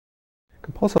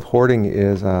Compulsive hoarding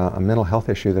is a mental health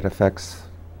issue that affects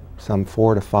some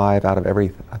 4 to 5 out of every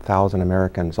 1,000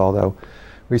 Americans, although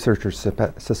researchers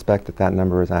suspect that that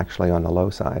number is actually on the low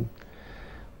side.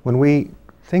 When we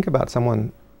think about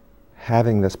someone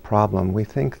having this problem, we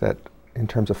think that in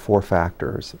terms of 4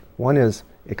 factors. One is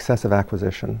excessive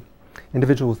acquisition.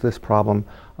 Individuals with this problem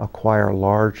acquire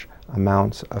large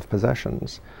amounts of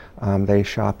possessions. They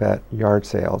shop at yard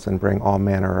sales and bring all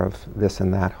manner of this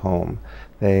and that home.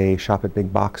 They shop at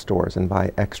big box stores and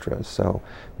buy extras, so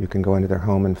you can go into their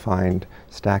home and find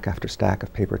stack after stack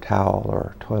of paper towel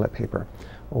or toilet paper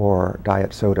or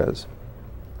diet sodas.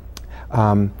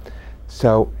 And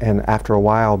after a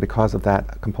while, because of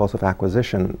that compulsive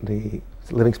acquisition, the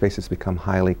living spaces become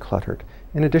highly cluttered.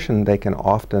 In addition, they can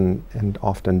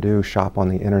often do shop on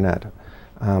the internet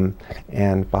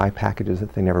and buy packages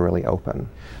that they never really open.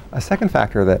 A second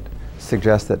factor that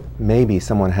suggests that maybe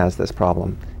someone has this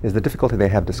problem is the difficulty they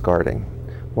have discarding.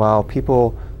 While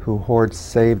people who hoard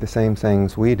save the same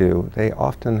things we do, they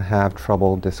often have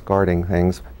trouble discarding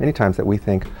things, many times that we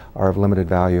think are of limited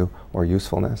value or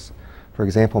usefulness. For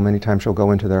example, many times you'll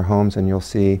go into their homes and you'll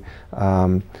see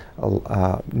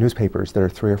newspapers that are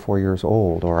 3 or 4 years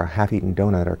old, or a half-eaten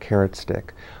donut or carrot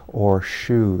stick, or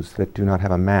shoes that do not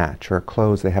have a match, or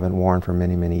clothes they haven't worn for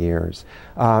many, many years.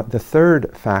 The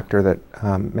third factor that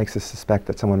makes us suspect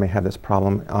that someone may have this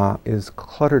problem is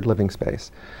cluttered living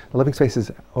space. The living spaces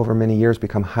over many years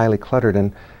become highly cluttered,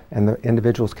 and the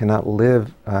individuals cannot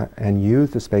live and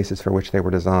use the spaces for which they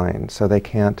were designed. So they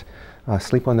can't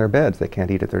sleep on their beds, they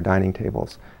can't eat at their dining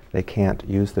tables, they can't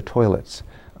use the toilets,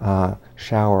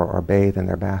 shower or bathe in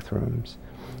their bathrooms.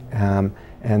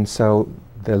 And so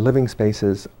the living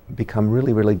spaces become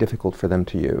really, really difficult for them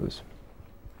to use.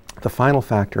 The final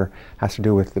factor has to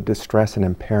do with the distress and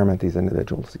impairment these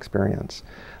individuals experience.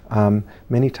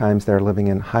 Many times they're living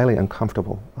in highly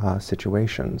uncomfortable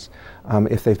situations.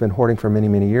 If they've been hoarding for many,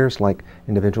 many years, like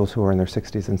individuals who are in their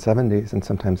 60s and 70s and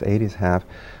sometimes 80s have,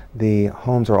 the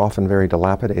homes are often very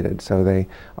dilapidated, so they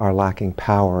are lacking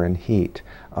power and heat.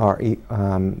 The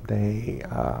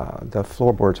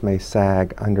floorboards may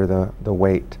sag under the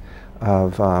weight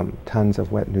of tons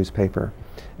of wet newspaper,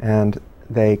 and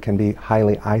they can be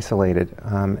highly isolated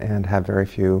and have very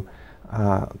few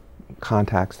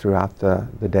contacts throughout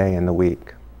the day and the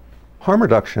week. Harm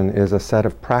reduction is a set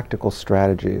of practical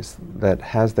strategies that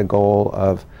has the goal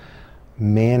of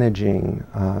managing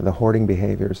the hoarding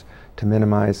behaviors to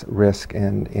minimize risk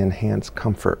and enhance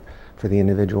comfort for the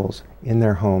individuals in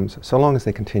their homes, so long as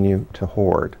they continue to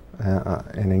hoard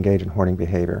and engage in hoarding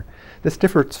behavior. This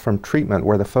differs from treatment,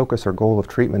 where the focus or goal of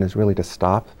treatment is really to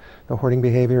stop the hoarding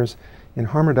behaviors. In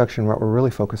harm reduction, what we're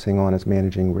really focusing on is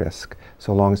managing risk,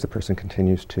 so long as the person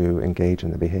continues to engage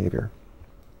in the behavior.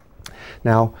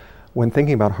 Now, when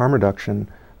thinking about harm reduction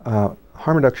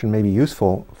may be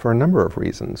useful for a number of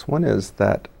reasons. One is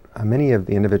that many of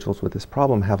the individuals with this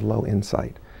problem have low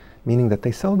insight, meaning that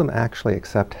they seldom actually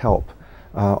accept help,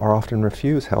 or often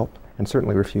refuse help, and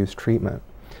certainly refuse treatment.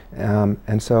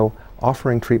 And so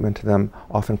offering treatment to them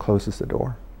often closes the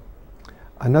door.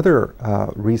 Another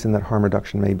reason that harm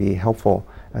reduction may be helpful,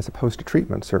 as opposed to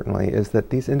treatment certainly, is that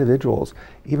these individuals,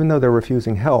 even though they're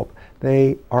refusing help,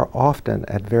 they are often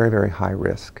at very, very high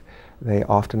risk. They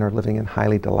often are living in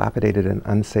highly dilapidated and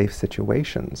unsafe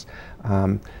situations.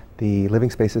 The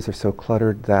living spaces are so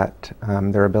cluttered that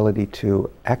their ability to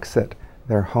exit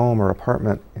their home or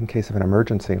apartment in case of an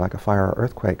emergency, like a fire or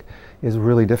earthquake, is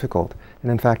really difficult.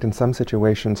 And in fact, in some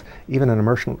situations, even an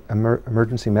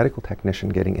emergency medical technician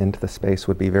getting into the space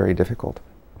would be very difficult.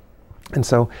 And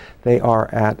so they are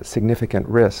at significant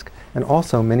risk. And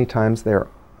also, many times, they're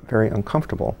very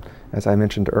uncomfortable. As I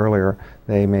mentioned earlier,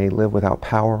 they may live without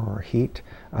power or heat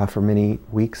for many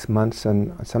weeks, months,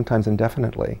 and sometimes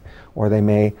indefinitely. Or they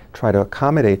may try to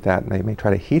accommodate that, and they may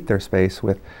try to heat their space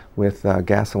with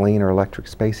gasoline or electric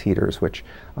space heaters, which,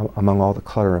 among all the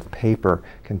clutter of paper,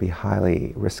 can be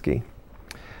highly risky.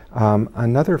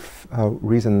 Another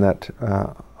reason that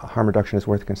harm reduction is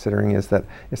worth considering is that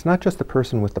it's not just the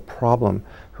person with the problem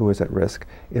who is at risk.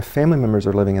 If family members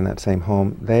are living in that same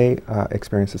home, they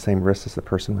experience the same risks as the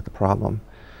person with the problem.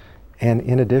 And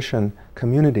in addition,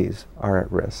 communities are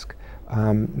at risk.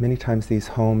 Many times these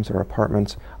homes or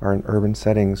apartments are in urban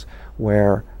settings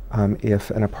where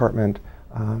if an apartment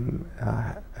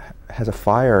has a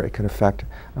fire, it could affect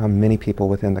many people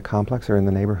within the complex or in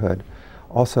the neighborhood.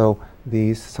 Also,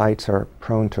 these sites are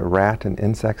prone to rat and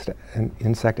insect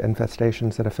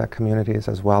infestations that affect communities,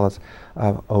 as well as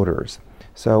odors.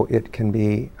 So it can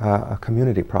be a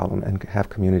community problem and have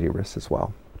community risks as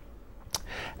well.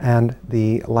 And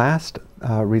the last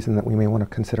reason that we may want to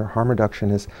consider harm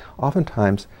reduction is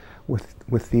oftentimes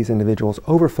with these individuals,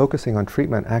 over-focusing on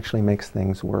treatment actually makes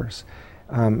things worse.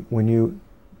 When you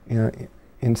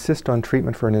insist on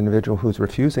treatment for an individual who's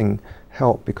refusing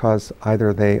help because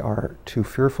either they are too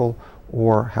fearful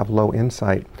or have low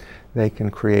insight, they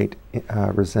can create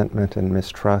resentment and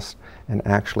mistrust and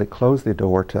actually close the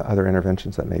door to other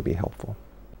interventions that may be helpful.